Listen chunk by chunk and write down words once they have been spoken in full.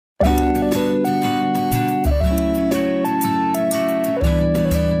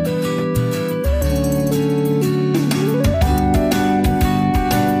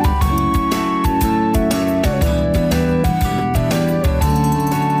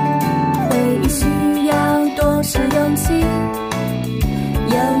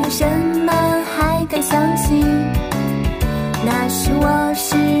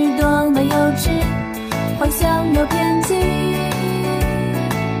稚，幻想又偏激。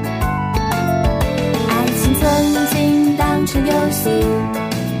爱情曾经当成游戏，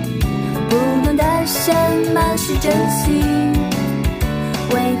不懂得什么是珍惜，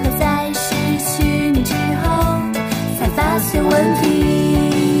为何在失去你之后才发现问题？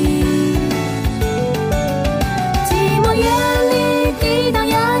寂寞夜里抵挡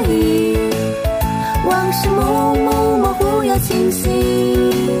压抑，往事幕幕模糊又清晰。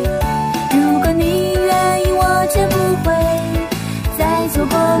如果你愿意，我绝不会再错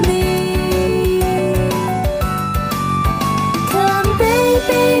过你。Come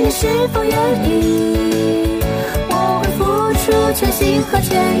baby， 你是否愿意？我会付出全心和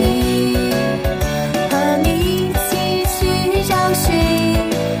全意，和你一起去找寻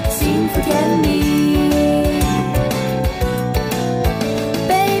幸福甜蜜。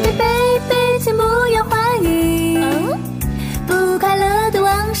Baby baby， 请不要怀疑，不快乐的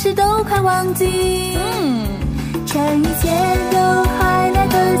往事都快忘记，趁一切都还来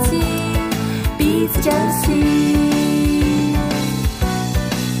得及，彼此珍惜。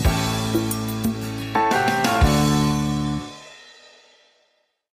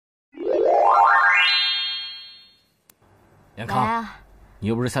杨康，你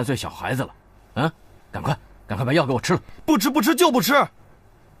又不是3岁小孩子了，啊，赶快把药给我吃了！不吃就不吃！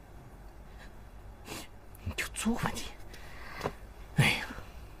你就作吧你！哎呀！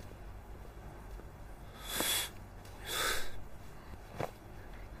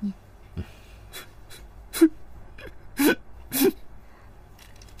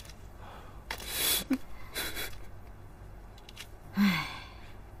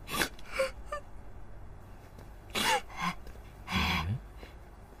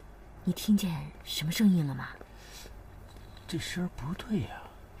你听见什么声音了吗？这声不对呀，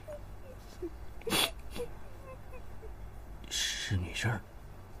是女声。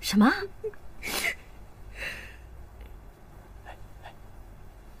什么？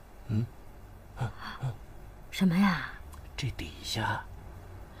什么呀？这底下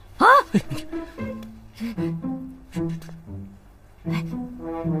啊！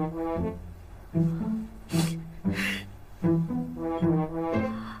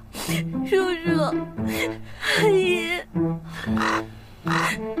叔叔，阿姨，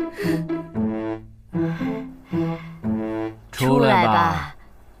出来吧，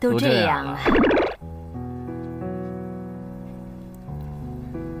都这样了。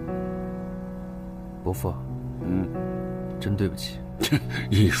伯父，真对不起。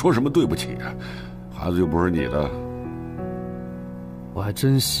你说什么对不起啊？孩子又不是你的。我还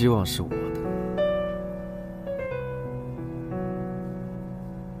真希望是我的。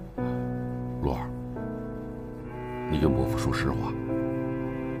洛儿，你跟伯父说实话，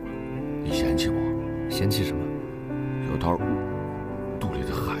你嫌弃我？嫌弃什么？小涛肚里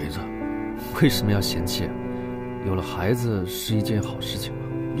的孩子。为什么要嫌弃啊？有了孩子是一件好事情啊。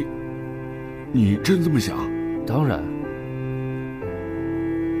你真这么想？当然。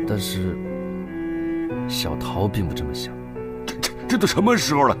但是小桃并不这么想。这都什么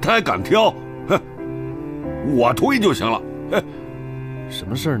时候了，他还敢挑？哼，我同意就行了。什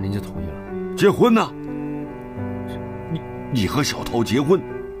么事儿您就同意了？结婚呢？你和小桃结婚，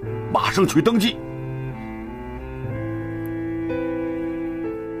马上去登记。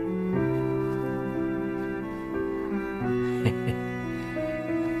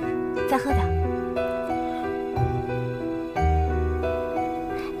再喝点。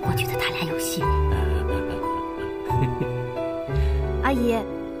我觉得他俩有戏。阿姨，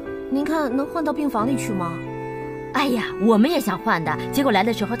您看能换到病房里去吗？哎呀，我们也想换的，结果来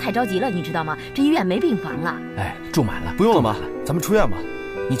的时候太着急了，你知道吗？这医院没病房了。哎，住满了。不用了妈，咱们出院吧。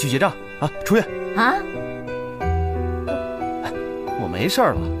你去结账啊，出院。啊？我没事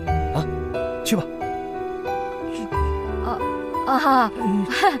了，啊，去吧。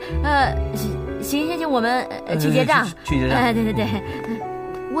行，我们去结账。去结账。对。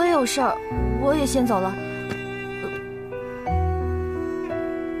我也有事儿，我也先走了。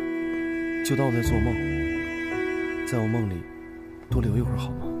就当我在做梦，在我梦里多留一会儿好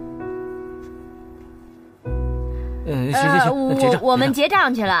吗？行，结账。我们结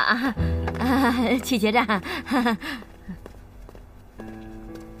账去了啊，去结账。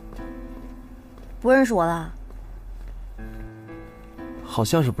不认识我了？好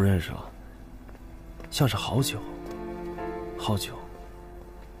像是不认识了，像是好久。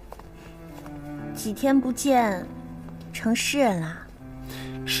几天不见，成诗人啦？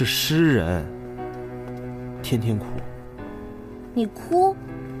是诗人，天天哭。你哭？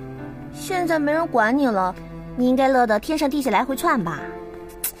现在没人管你了，你应该乐得天上地下来回窜吧？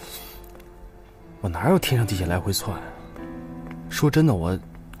我哪有天上地下来回窜？说真的，我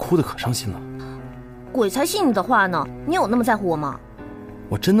哭得可伤心了。鬼才信你的话呢！你有那么在乎我吗？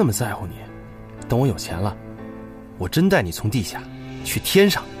我真那么在乎你？等我有钱了，我真带你从地下去天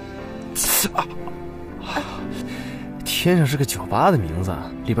上。天上是个酒吧的名字，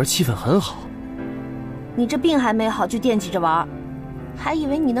里边气氛很好。你这病还没好就惦记着玩，还以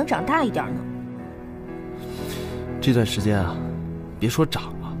为你能长大一点呢。这段时间啊，别说长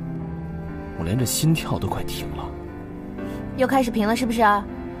了，我连这心跳都快停了。又开始平了是不是啊？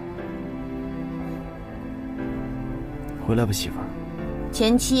回来吧，媳妇儿。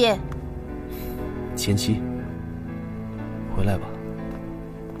前妻。前妻。回来吧。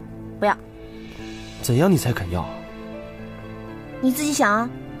不要。怎样你才肯要？你自己想啊。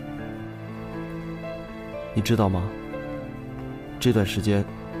你知道吗？这段时间，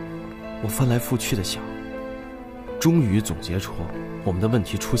我翻来覆去的想，终于总结出我们的问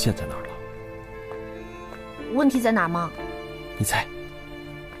题出现在哪儿了。问题在哪儿吗？你猜。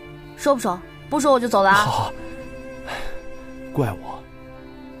说不说？不说我就走了啊。好，怪我，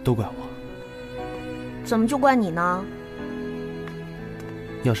都怪我。怎么就怪你呢？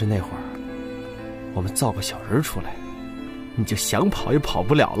要是那会儿我们造个小人出来，你就想跑也跑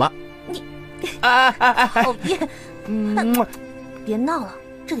不了了。你讨厌！别闹了，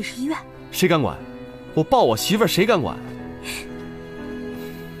这里是医院。谁敢管？我抱我媳妇儿，谁敢管？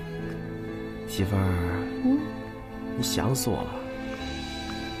媳妇儿，你想死我了。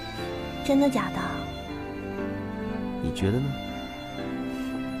真的假的？你觉得呢？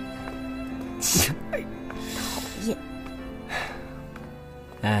讨厌！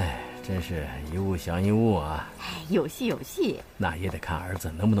哎，真是一物降一物啊！有戏有戏。那也得看儿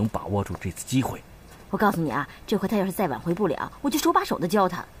子能不能把握住这次机会。我告诉你啊，这回他要是再挽回不了，我就手把手的教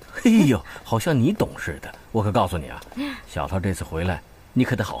他。嘿呦，好像你懂似的。我可告诉你啊，小涛这次回来，你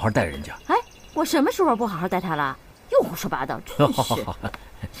可得好好带人家。哎，我什么时候不好好带他了？又胡说八道，真是。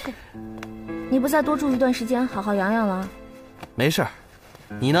你不再多住一段时间，好好养养了？没事儿，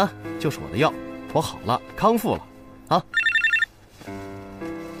你呢就是我的药，我好了，康复了，啊。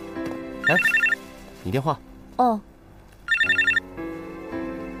哎，你电话。哦。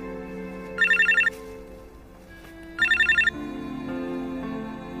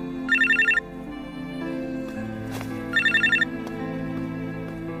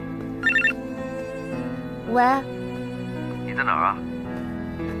喂。你在哪儿啊？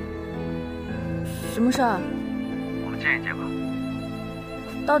什么事儿？我们见一见吧。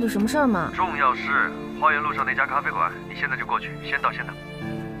到底什么事儿嘛？重要事，花园路上那家咖啡馆，你现在就过去，先到。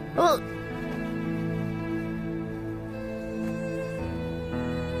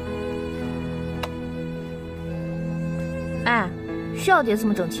哎，需要叠这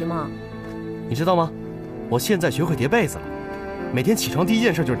么整齐吗？你知道吗？我现在学会叠被子了，每天起床第一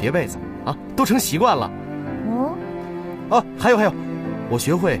件事就是叠被子啊，都成习惯了。哦，还有，我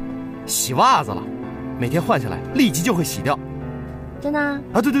学会洗袜子了，每天换下来立即就会洗掉。真的啊？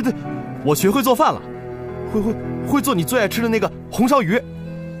啊，对，我学会做饭了，会做你最爱吃的那个红烧鱼。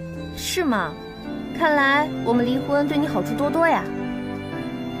是吗？看来我们离婚对你好处多多呀。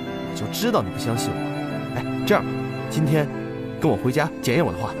我就知道你不相信我。哎，这样吧，今天跟我回家检验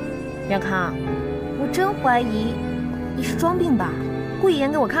我的话。杨康，我真怀疑你是装病吧，故意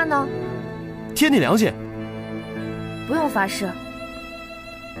演给我看的。贴你良心。不用发誓。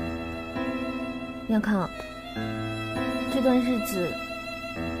杨康，这段日子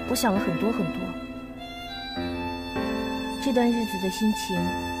我想了很多。这段日子的心情，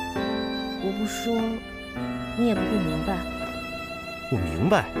我不说你也不会明白。我明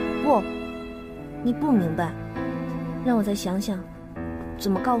白。不，你不明白。让我再想想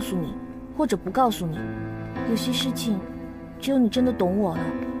怎么告诉你，或者不告诉你。有些事情只有你真的懂我了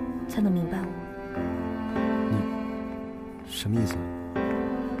才能明白我。什么意思？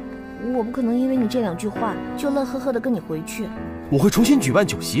我不可能因为你这2句话就乐呵呵的跟你回去。我会重新举办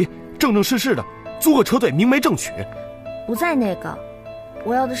酒席，正式的租个车队，明媒正娶。不在那个，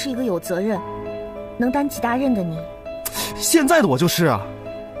我要的是一个有责任能担起大任的你。现在的我就是啊。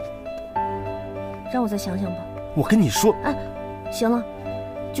让我再想想吧。我跟你说。哎，行了，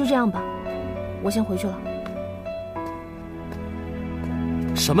就这样吧，我先回去了。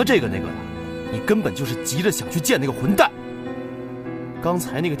什么这个那个的，你根本就是急着想去见那个混蛋。刚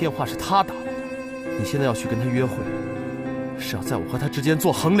才那个电话是他打来的，你现在要去跟他约会，是要在我和他之间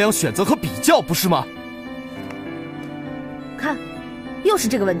做衡量、选择和比较，不是吗？看，又是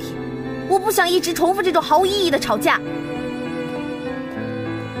这个问题，我不想一直重复这种毫无意义的吵架。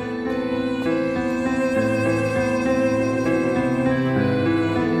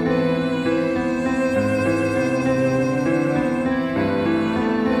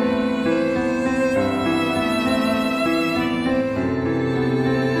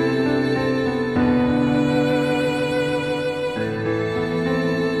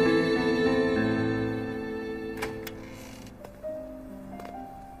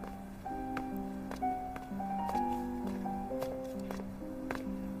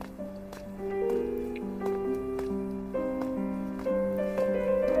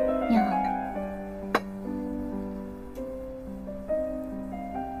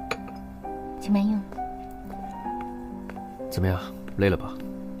请慢用。怎么样，累了吧？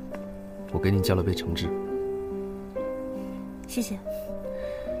我给你叫了杯橙汁。谢谢。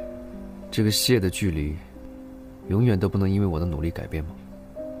这个谢的距离，永远都不能因为我的努力改变吗？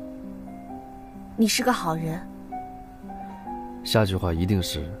你是个好人。下句话一定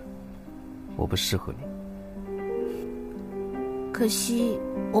是我不适合你。可惜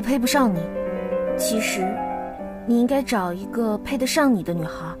我配不上你。其实你应该找一个配得上你的女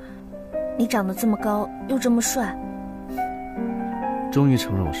孩。你长得这么高又这么帅。终于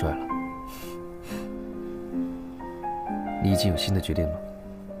承认我帅了。你已经有新的决定了？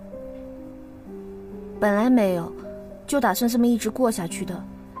本来没有，就打算这么一直过下去的。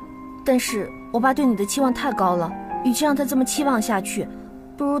但是我爸对你的期望太高了，与其让他这么期望下去，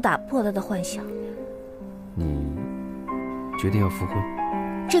不如打破他的幻想。你决定要复婚？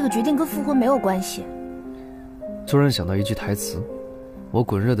这个决定跟复婚没有关系。突然想到一句台词：我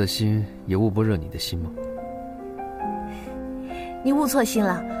滚热的心也焐不热你的心吗？你焐错心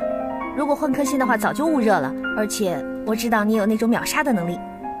了，如果换颗心的话早就焐热了，而且我知道你有那种秒杀的能力。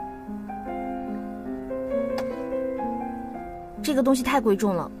这个东西太贵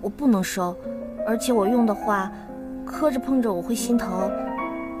重了，我不能收，而且我用的话磕着碰着我会心疼，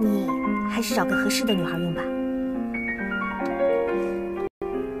你还是找个合适的女孩用吧。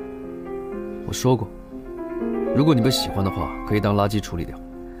我说过，如果你不喜欢的话，可以当垃圾处理掉。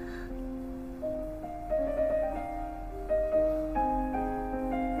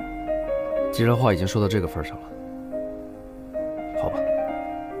既然话已经说到这个份上了，好吧。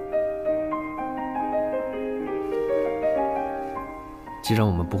既然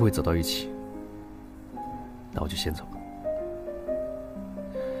我们不会走到一起，那我就先走了。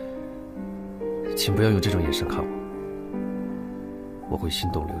请不要用这种眼神看我，我会心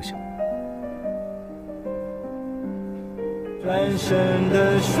动流血。转身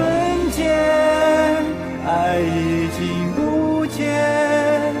的瞬间，爱已经不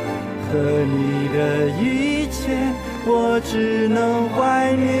见，和你的一切，我只能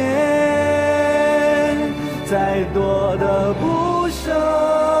怀念。再多的不舍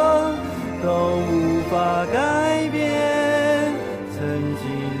都无法改变，曾经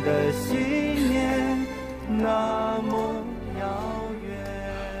的信念那么遥远。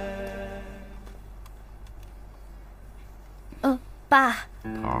爸。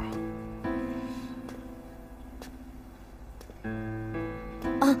桃儿，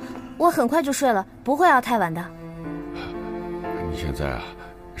我很快就睡了，不会熬太晚的。你现在啊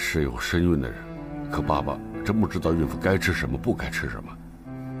是有身孕的人，可爸爸真不知道孕妇该吃什么不该吃什么，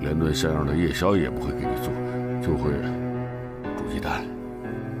连顿像样的夜宵也不会给你做，就会煮鸡蛋。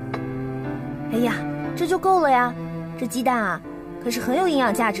哎呀，这就够了呀，这鸡蛋啊可是很有营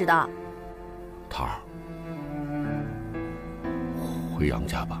养价值的。桃儿，回杨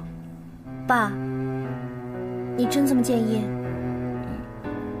家吧。爸，你真这么建议？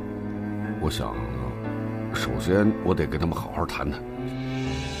我想，首先我得跟他们好好谈谈，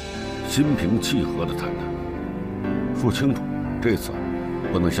心平气和的谈谈，说清楚，这次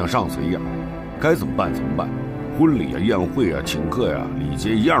不能像上次一样，该怎么办怎么办，婚礼啊、宴会啊、请客呀、礼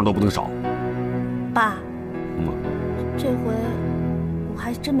节一样都不能少。爸，这回我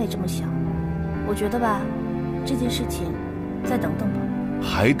还真没这么想，我觉得吧，这件事情再等等吧。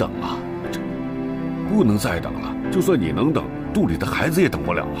还等啊？这不能再等了，就算你能等，肚里的孩子也等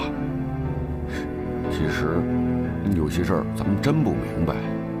不了啊。其实有些事儿咱们真不明白。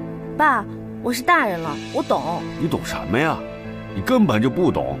爸，我是大人了，我懂。你懂什么呀？你根本就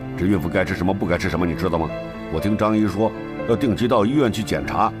不懂这孕妇该吃什么不该吃什么，你知道吗？我听张姨说要定期到医院去检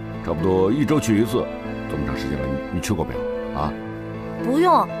查，差不多1周去1次。这么长时间了，你去过没有啊？不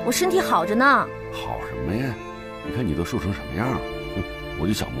用，我身体好着呢。好什么呀？你看你都瘦成什么样了，我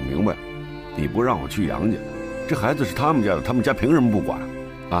就想不明白，你不让我去杨家，这孩子是他们家的，他们家凭什么不管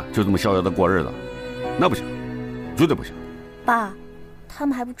啊？就这么逍遥的过日子，那不行，绝对不行。爸，他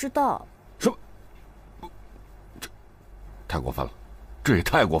们还不知道。什么？这太过分了，这也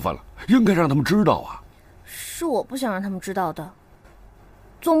太过分了，应该让他们知道啊。是我不想让他们知道的，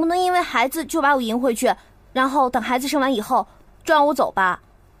总不能因为孩子就把我迎回去，然后等孩子生完以后就让我走吧，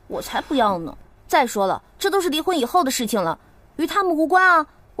我才不要呢。再说了，这都是离婚以后的事情了，与他们无关啊！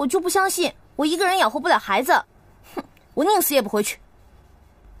我就不相信我一个人养活不了孩子，哼，我宁死也不回去。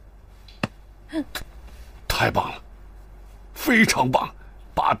太棒了，非常棒，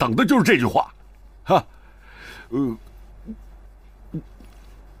爸等的就是这句话，哈，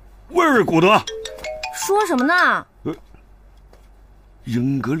威尔古德，说什么呢？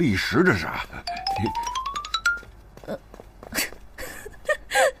英格利什这是。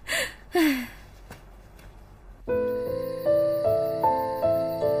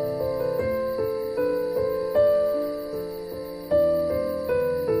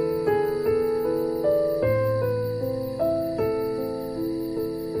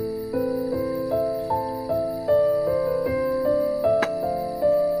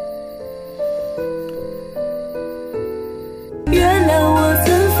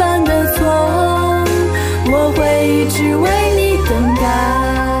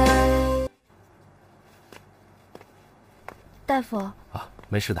大夫。啊，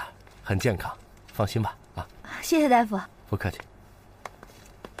没事的，很健康，放心吧。啊，谢谢大夫。不客气。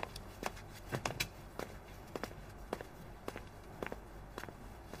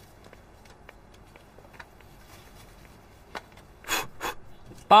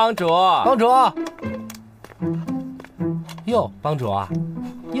帮主，帮主，哟，帮主啊，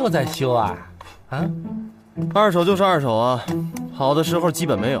又在修啊？啊？二手就是二手啊，好的时候基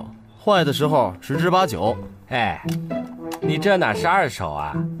本没有，坏的时候十之八九。哎，你这哪是二手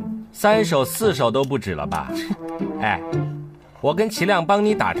啊，3手4手都不止了吧？哎，我跟齐亮帮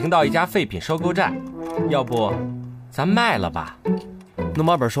你打听到一家废品收购站，要不咱卖了吧？能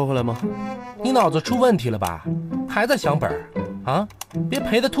把本收回来吗？你脑子出问题了吧？还在想本啊？别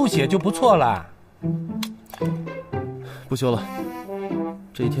赔得吐血就不错了。不修了，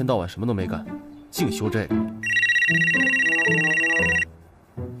这一天到晚什么都没干，净修这个。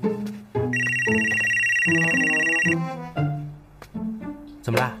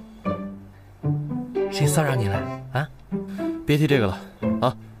怎么了？谁骚扰你了啊？别提这个了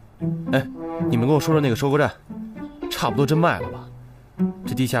啊！哎，你们跟我说说那个收购站，差不多真卖了吧？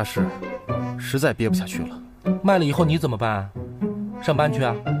这地下室实在憋不下去了。卖了以后你怎么办？上班去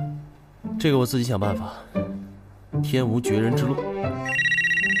啊？这个我自己想办法。天无绝人之路。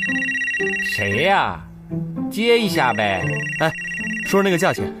谁呀？接一下呗。哎，说说那个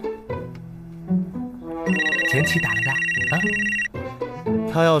价钱。前妻打了的啊？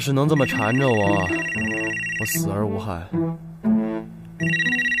他要是能这么缠着我，我死而无害。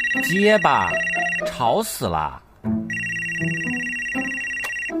接吧，吵死了。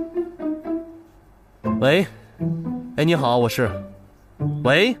喂，哎，你好，我是。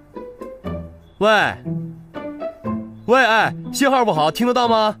喂，喂，喂，哎，信号不好，听得到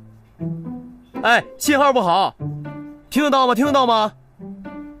吗？哎，信号不好，听得到吗？听得到吗？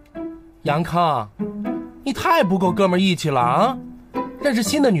杨康，你太不够哥们义气了啊！认识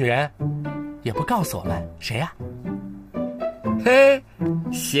新的女人，也不告诉我们谁呀？嘿，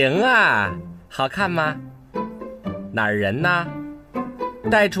行啊，好看吗？哪儿人呢？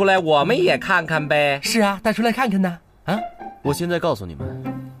带出来我们也看看呗。是啊，带出来看看呢。啊，我现在告诉你们，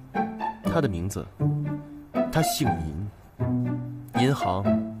他的名字，他姓银，银行。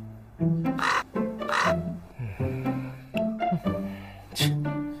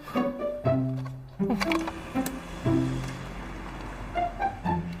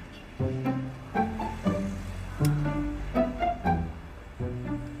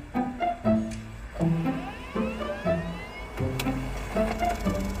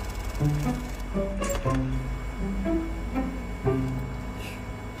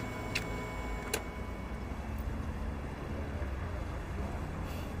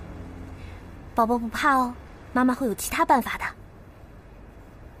宝宝不怕哦，妈妈会有其他办法的。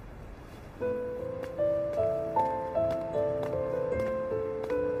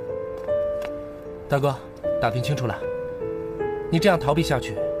大哥，打听清楚了，你这样逃避下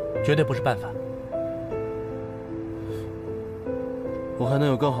去，绝对不是办法。我还能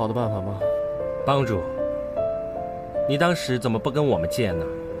有更好的办法吗？帮主，你当时怎么不跟我们借呢？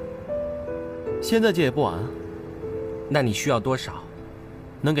现在借也不晚啊。那你需要多少？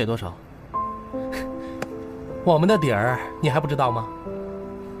能给多少？我们的底儿你还不知道吗？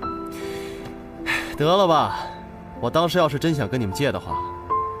得了吧，我当时要是真想跟你们借的话，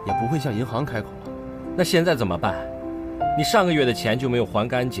也不会向银行开口了。那现在怎么办？你上个月的钱就没有还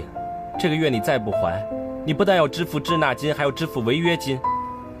干净，这个月你再不还，你不但要支付滞纳金，还要支付违约金，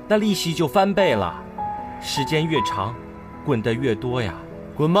那利息就翻倍了。时间越长，滚得越多呀。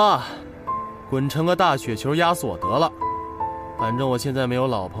滚吧，滚成个大雪球压死我得了。反正我现在没有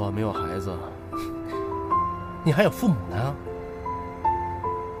老婆，没有孩子。你还有父母呢。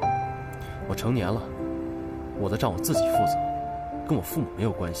我成年了，我的账我自己负责，跟我父母没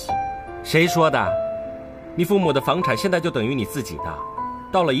有关系。谁说的？你父母的房产现在就等于你自己的，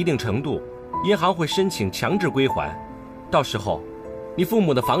到了一定程度，银行会申请强制归还，到时候你父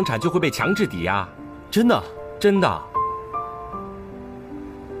母的房产就会被强制抵押。真的？真的。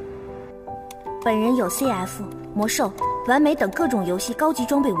本人有 CF、魔兽、完美等各种游戏高级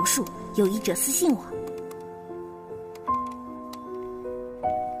装备无数，有意者私信我。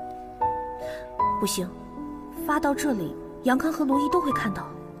不行，发到这里，杨康和罗伊都会看到。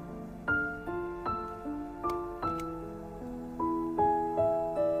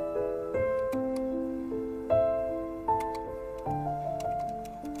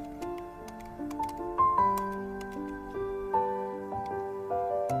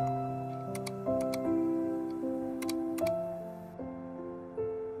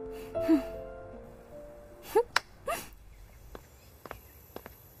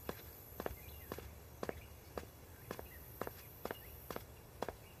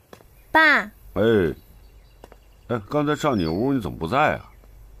爸。刚才上你屋，你怎么不在啊？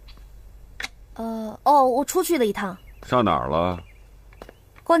我出去了一趟。上哪儿了？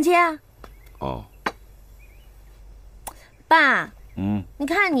逛街啊。哦。爸。你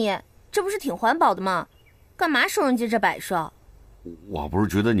看你，这不是挺环保的吗？干嘛收人家这摆设？我不是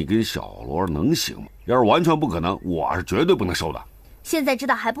觉得你跟小罗能行吗？要是完全不可能，我是绝对不能收的。现在知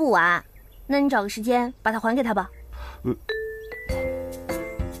道还不晚，那你找个时间把它还给他吧。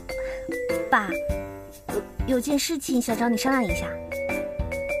爸，有件事情想找你商量一下。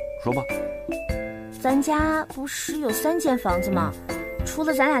说吧。咱家不是有3间房子吗？除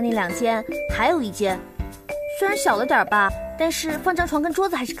了咱俩那2间，还有1间，虽然小了点吧，但是放张床跟桌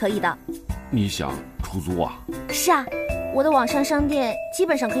子还是可以的。你想出租啊？是啊，我的网上商店基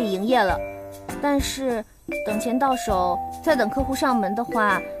本上可以营业了，但是等钱到手，再等客户上门的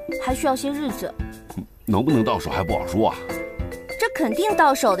话，还需要些日子。能不能到手还不好说啊。这肯定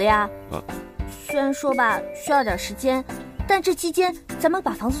到手的呀。虽然说吧，需要点时间，但这期间咱们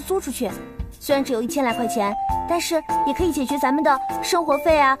把房子租出去，虽然只有1000来块钱，但是也可以解决咱们的生活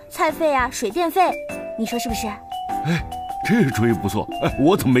费啊、菜费啊、水电费，你说是不是？这主意不错。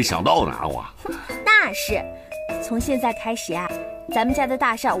我怎么没想到呢？我那是，从现在开始啊，咱们家的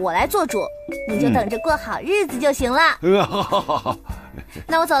大事我来做主，你就等着过好日子就行了。好。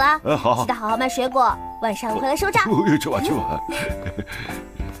那我走了。好。记得好好卖水果，晚上回来收账。去吧去吧。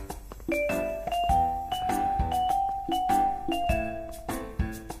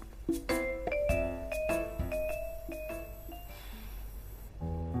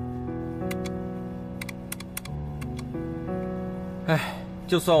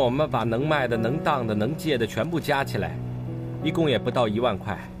就算我们把能卖的、能当的、能借的全部加起来，一共也不到1万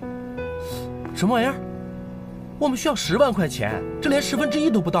块。什么玩意儿？我们需要10万块钱，这连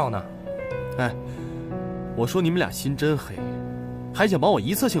1/10都不到呢。我说你们俩心真黑，还想帮我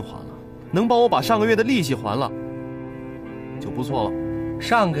一次性还了，能帮我把上个月的利息还了就不错了。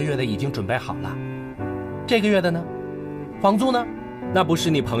上个月的已经准备好了，这个月的呢？房租呢？那不是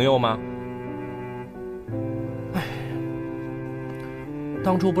你朋友吗？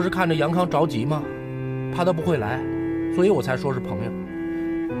当初不是看着杨康着急吗？怕他不会来，所以我才说是朋友。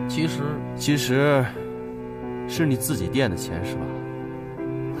其实是你自己垫的钱是吧？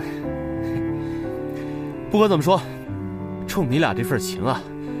不管怎么说，冲你俩这份情啊，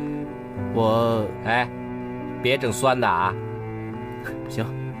我别整酸的啊。行，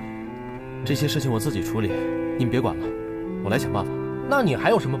这些事情我自己处理，你们别管了，我来想办法。那你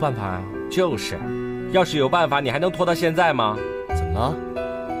还有什么办法啊？就是，要是有办法，你还能拖到现在吗？怎么了？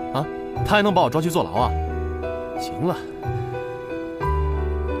他还能把我抓去坐牢啊？行了，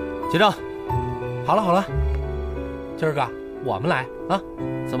结账。好了，今儿个我们来啊。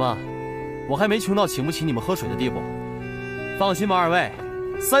怎么，我还没穷到请不起你们喝水的地步？放心吧，二位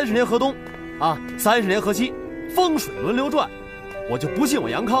，30年河东，30年河西，风水轮流转，我就不信我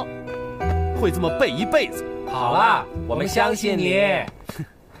杨康会这么背一辈子。好了，我们相信你。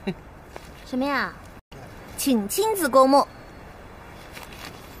什么呀？请亲自过目。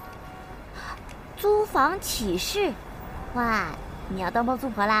租房启事，哇，你要当包租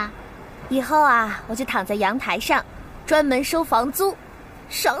婆啦？以后啊，我就躺在阳台上，专门收房租，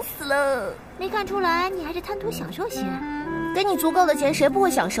爽死了。没看出来你还是贪图享受型。给你足够的钱，谁不会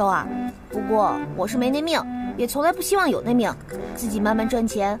享受啊？不过我是没那命，也从来不希望有那命。自己慢慢赚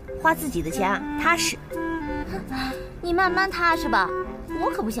钱，花自己的钱啊，踏实。你慢慢踏实吧，我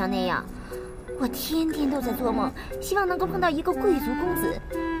可不想那样。我天天都在做梦，希望能够碰到一个贵族公子，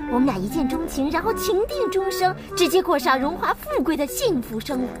我们俩一见钟情，然后情定终生，直接过上荣华富贵的幸福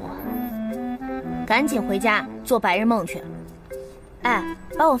生活。赶紧回家做白日梦去。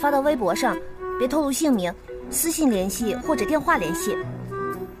把我发到微博上，别透露姓名，私信联系或者电话联系。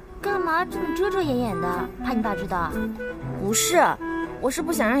干嘛这么遮遮掩掩的？怕你爸知道？不是，我是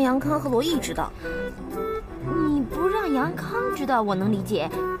不想让杨康和罗毅知道。你不让杨康知道我能理解，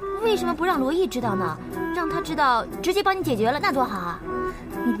为什么不让罗毅知道呢？让他知道，直接帮你解决了，那多好啊！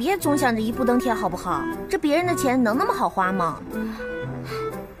你别总想着一步登天好不好？这别人的钱能那么好花吗？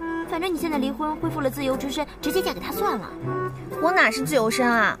反正你现在离婚，恢复了自由之身，直接嫁给他算了。我哪是自由身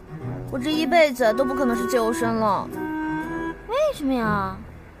啊？我这一辈子都不可能是自由身了。为什么呀？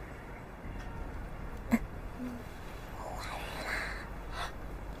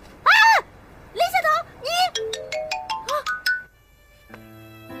雷小桃，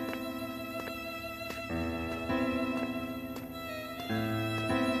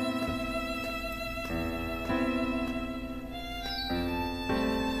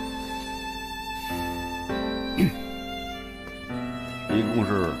你一共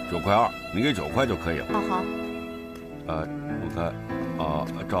是9.2块，你给9块就可以了。好。我看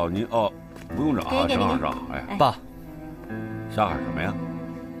找您哦，不用找啊，正好正好。哎，爸，下喊什么呀？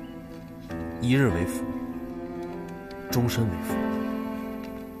一日为夫，终身为夫。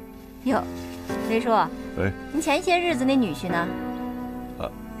哟，雷叔，哎，你前些日子那女婿呢？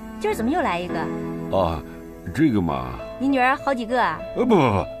今儿怎么又来一个？这个嘛，你女儿好几个啊？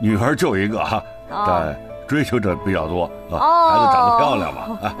不，女儿就一个哈，但追求者比较多啊。孩子长得漂亮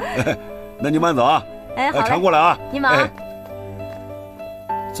嘛。那你慢走啊。哎，好，常过来啊。你忙。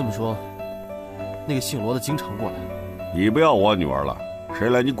这么说，那个姓罗的经常过来。你不要我女儿了，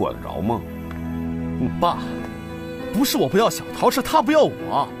谁来你管得着吗？爸，不是我不要小桃，是她不要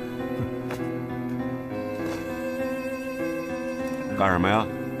我。干什么呀？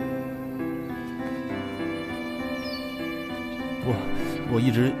我一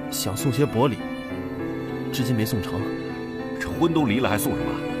直想送些薄礼，至今没送成。这婚都离了还送什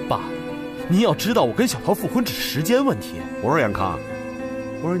么？爸，您要知道，我跟小桃复婚只是时间问题。我说杨康，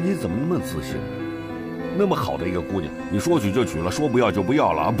我说你怎么那么自信？那么好的一个姑娘，你说娶就娶了，说不要就不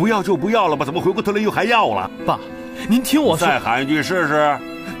要了，不要就不要了吧？怎么回过头来又还要了？爸，您听我说。再喊一句试试。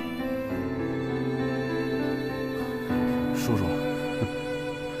叔叔，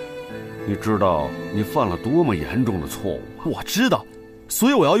你知道你犯了多么严重的错误吗？我知道，所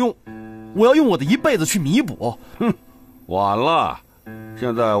以我要用我的一辈子去弥补。晚了，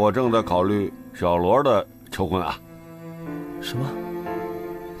现在我正在考虑小罗的求婚啊。什么？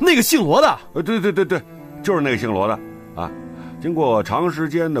那个姓罗的？对，就是那个姓罗的啊。经过长时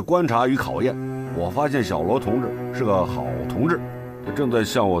间的观察与考验，我发现小罗同志是个好同志，他正在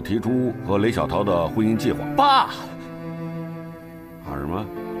向我提出和雷小桃的婚姻计划。爸，喊什么？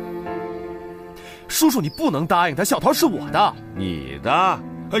叔叔，你不能答应他，小桃是我的。你的？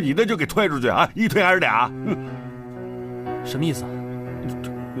你的就给推出去啊！一推还是俩？什么意思？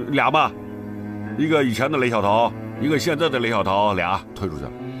俩吧，一个以前的雷小桃，一个现在的雷小桃，俩推出去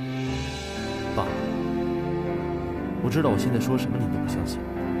了。爸，我知道我现在说什么您都不相信，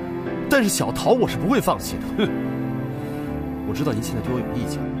但是小桃我是不会放弃的。我知道您现在对我有意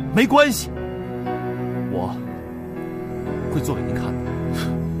见，没关系，我会做给您看的。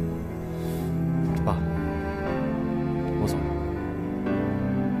爸，我走了。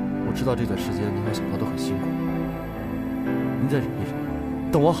我知道这段时间您和小桃都很辛苦，您再忍一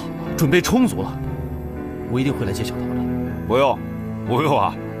忍，等我好了，准备充足了，我一定会来接小桃的。不用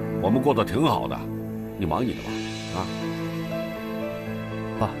啊，我们过得挺好的，你忙你的吧，啊。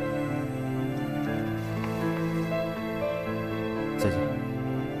爸，再见。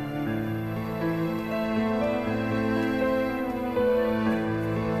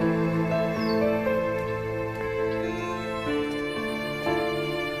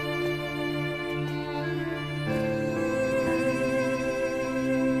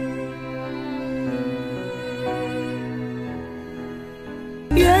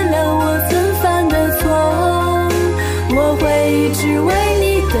原谅我曾犯的错，我会一直为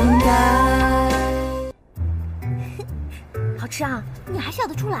你等待。好吃啊！你还笑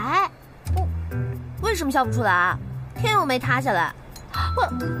得出来？为什么笑不出来？天又没塌下来。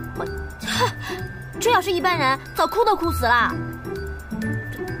这要是一般人，早哭都哭死了。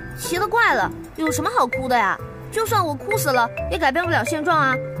奇了怪了，有什么好哭的呀？就算我哭死了，也改变不了现状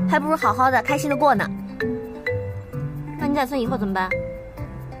啊，还不如好好的、开心的过呢。那你打算以后怎么办？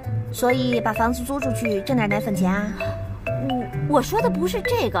所以把房子租出去，挣点奶粉钱啊。我说的不是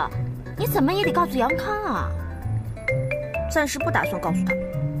这个，你怎么也得告诉杨康啊。暂时不打算告诉他。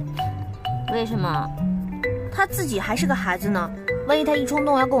为什么？他自己还是个孩子呢，万一他一冲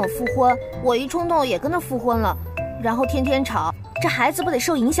动要跟我复婚，我一冲动也跟他复婚了，然后天天吵，这孩子不得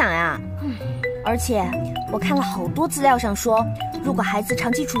受影响呀？而且我看了好多资料上说，如果孩子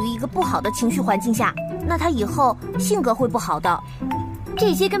长期处于一个不好的情绪环境下，那他以后性格会不好的。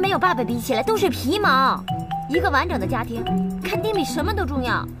这些跟没有爸爸比起来都是皮毛。一个完整的家庭肯定比什么都重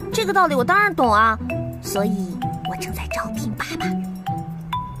要。这个道理我当然懂啊，所以我正在招聘爸爸。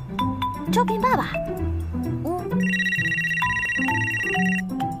招聘爸爸？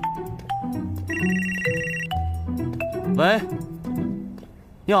喂，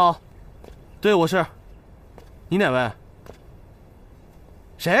你好，对，我是。你哪位？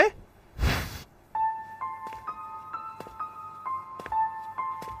谁？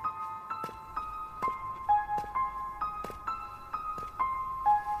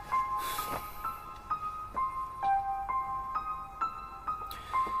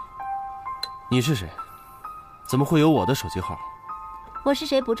你是谁？怎么会有我的手机号？我是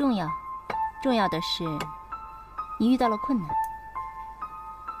谁不重要，重要的是你遇到了困难。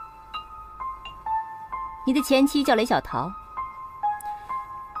你的前妻叫雷小桃。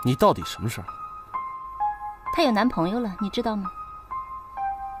你到底什么事儿？她有男朋友了，你知道吗？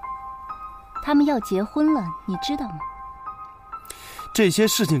他们要结婚了，你知道吗？这些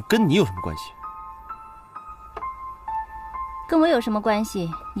事情跟你有什么关系？跟我有什么关系？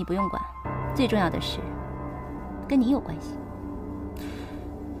你不用管。最重要的是，跟你有关系。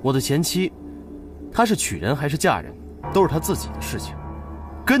我的前妻，她是娶人还是嫁人，都是她自己的事情，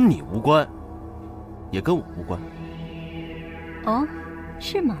跟你无关，也跟我无关。哦，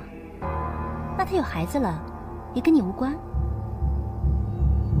是吗？那她有孩子了，也跟你无关？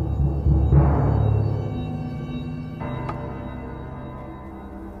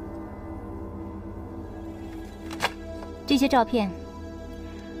这些照片，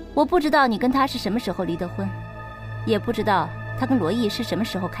我不知道你跟他是什么时候离的婚，也不知道他跟罗毅是什么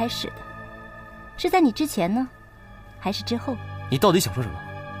时候开始的，是在你之前呢，还是之后？你到底想说什么？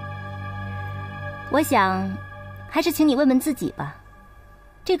我想，还是请你问问自己吧，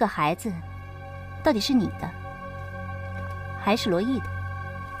这个孩子，到底是你的，还是罗毅的？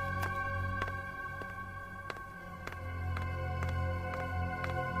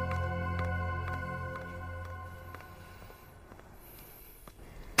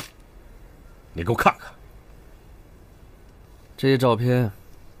你给我看看，这些照片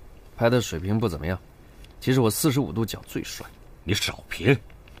拍的水平不怎么样。其实我45度角最帅。你少贫！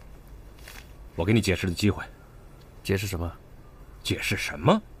我给你解释的机会。解释什么？解释什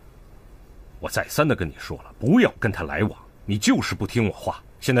么？我再三的跟你说了，不要跟他来往，你就是不听我话。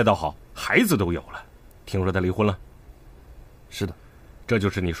现在倒好，孩子都有了，听说他离婚了。是的，这就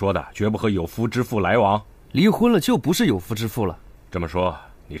是你说的绝不和有夫之妇来往。离婚了就不是有夫之妇了。这么说，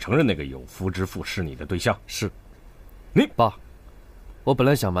你承认那个有夫之妇是你的对象？是。你爸，我本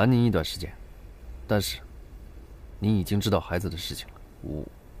来想瞒您一段时间，但是您已经知道孩子的事情了。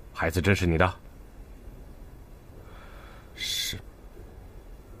孩子真是你的？是。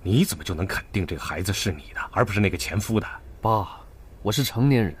你怎么就能肯定这个孩子是你的，而不是那个前夫的？爸，我是成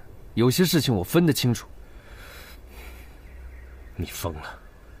年人，有些事情我分得清楚。你疯了，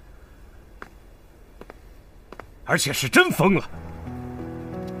而且是真疯了。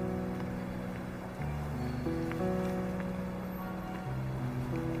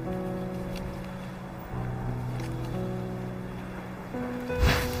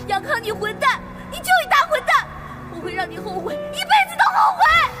杨康，你混蛋！你就一大混蛋！我会让你后悔，一辈子都后悔！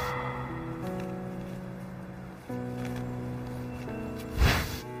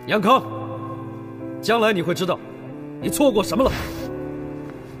杨康，将来你会知道，你错过什么了。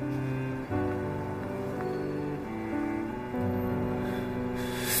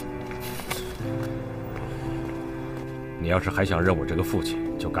你要是还想认我这个父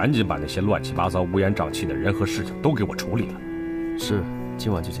亲，就赶紧把那些乱七八糟、乌烟瘴气的人和事情都给我处理了。是，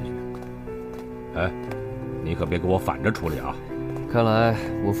今晚就解决。哎，你可别给我反着处理啊！看来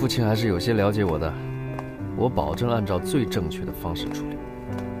我父亲还是有些了解我的，我保证按照最正确的方式处理。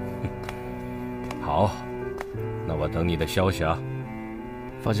好，那我等你的消息啊。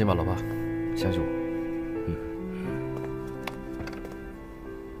放心吧，老爸，相信我。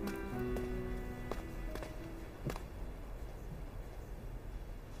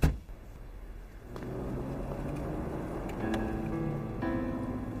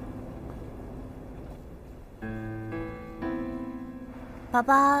宝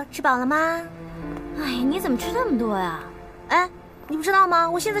宝吃饱了吗？哎，你怎么吃这么多呀？哎，你不知道吗？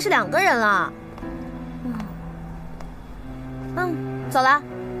我现在是2个人了。走了。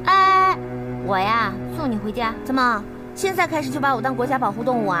哎，我呀送你回家。怎么，现在开始就把我当国家保护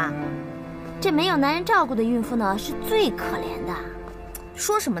动物啊？这没有男人照顾的孕妇呢，是最可怜的。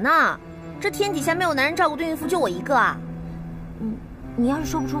说什么呢？这天底下没有男人照顾的孕妇就我一个啊。你要是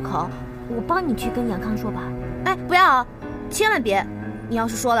说不出口，我帮你去跟杨康说吧。哎，不要，千万别！你要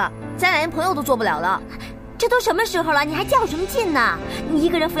是说了，咱俩连朋友都做不了了。这都什么时候了，你还较什么劲呢？你一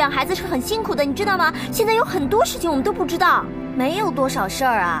个人抚养孩子是很辛苦的，你知道吗？现在有很多事情我们都不知道。没有多少事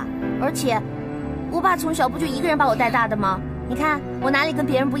儿啊，而且我爸从小不就一个人把我带大的吗？你看我哪里跟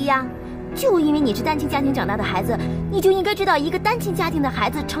别人不一样？就因为你是单亲家庭长大的孩子，你就应该知道一个单亲家庭的孩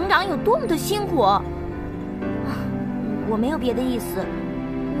子成长有多么的辛苦。我没有别的意思，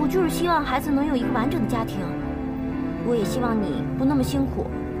我就是希望孩子能有一个完整的家庭。我也希望你不那么辛苦。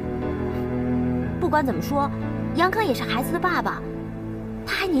不管怎么说，杨康也是孩子的爸爸，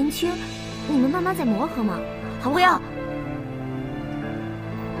他还年轻，你们慢慢再磨合嘛，好不好？不要，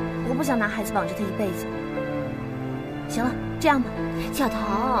我不想拿孩子绑着他一辈子。行了，这样吧，小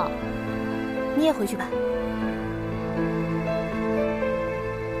桃，你也回去吧。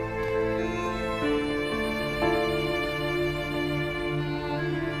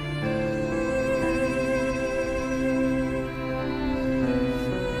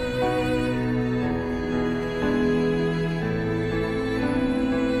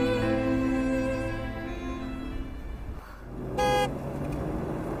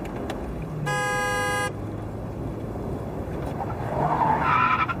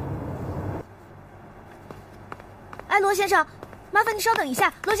罗先生，麻烦你稍等一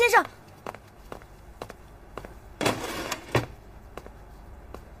下，罗先生。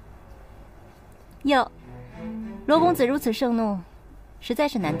哟，罗公子如此盛怒，实在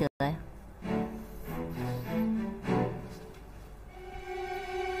是难得呀。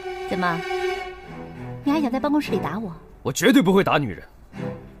怎么，你还想在办公室里打我？我绝对不会打女人，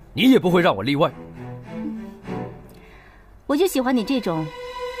你也不会让我例外。我就喜欢你这种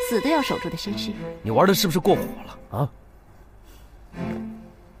死都要守住的绅士。你玩的是不是过火了啊？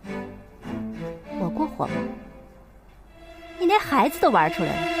我过火吗？你连孩子都玩出来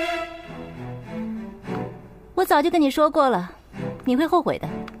了。我早就跟你说过了，你会后悔的。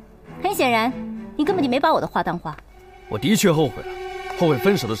很显然，你根本就没把我的话当话。我的确后悔了，后悔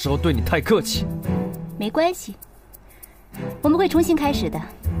分手的时候对你太客气。没关系，我们会重新开始的。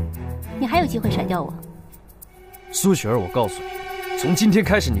你还有机会甩掉我。苏雪儿，我告诉你，从今天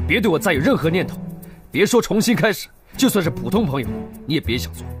开始，你别对我再有任何念头，别说重新开始，就算是普通朋友，你也别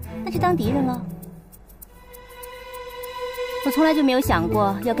想做。那就当敌人了。我从来就没有想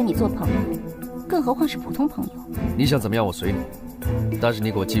过要跟你做朋友，更何况是普通朋友。你想怎么样，我随你，但是你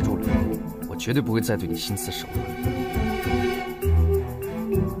给我记住了，我绝对不会再对你心慈手软。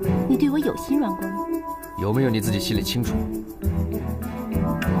你对我有心软过吗？有没有你自己心里清楚。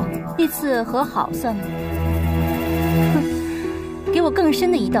那次和好算吗？哼，给我更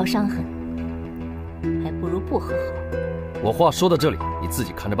深的一道伤痕，还不如不和好。我话说到这里，你自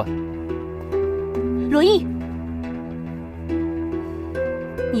己看着办。罗毅，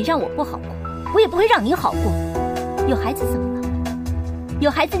你让我不好过，我也不会让你好过。有孩子怎么了？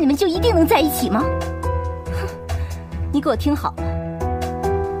有孩子你们就一定能在一起吗？哼，你给我听好了，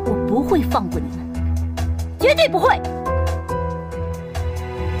我不会放过你们，绝对不会。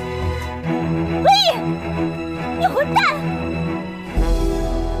罗毅，你混蛋！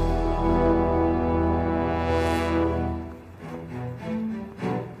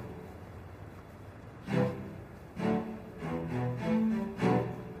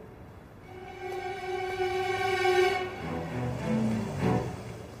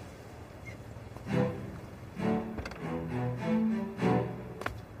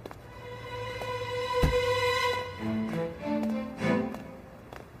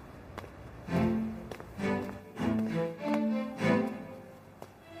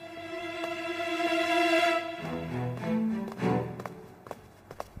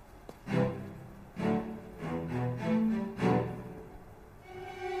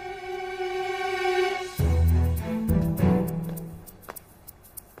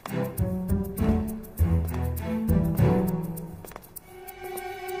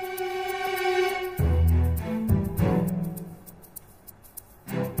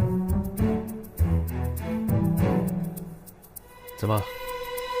怎么？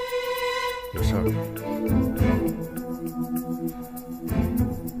有事儿了？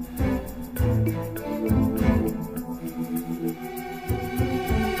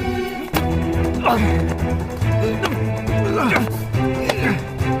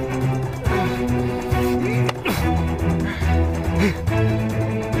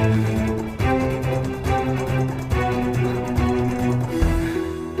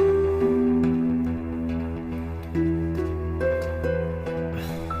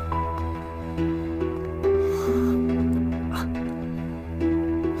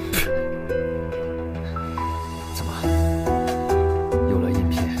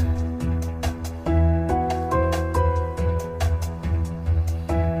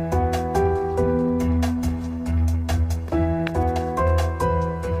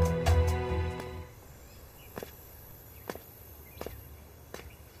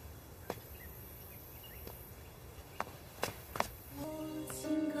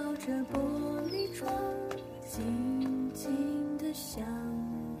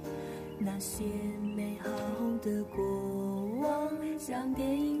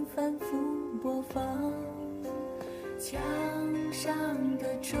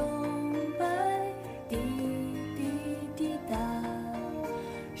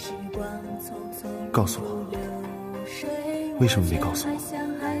告诉我，为什么没告诉我？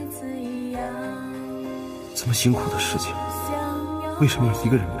这么辛苦的事情，为什么要一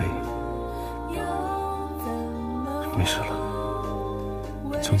个人背？没事了，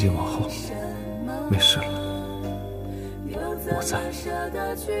从今往后没事了，我在，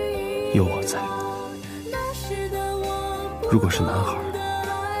有我在。如果是男孩，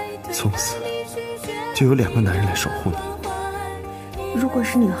从此就有2个男人来守护你；如果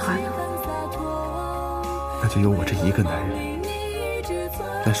是女孩呢？那就有我这一个男人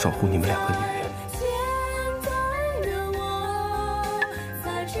来守护你们2个女人。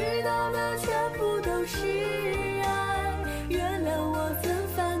才知道那全部都是爱。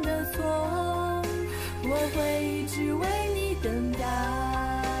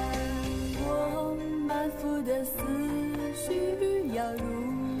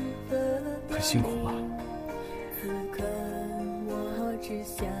辛苦了。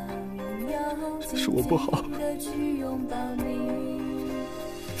是我不好，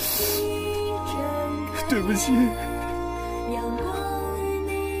对不起，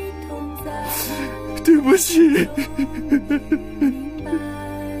对不起。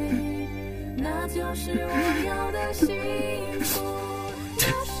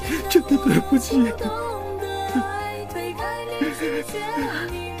真的对不起。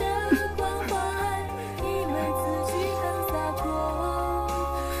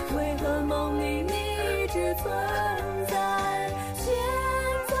存在，现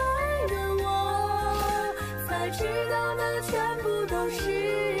在的我才知道那全部都是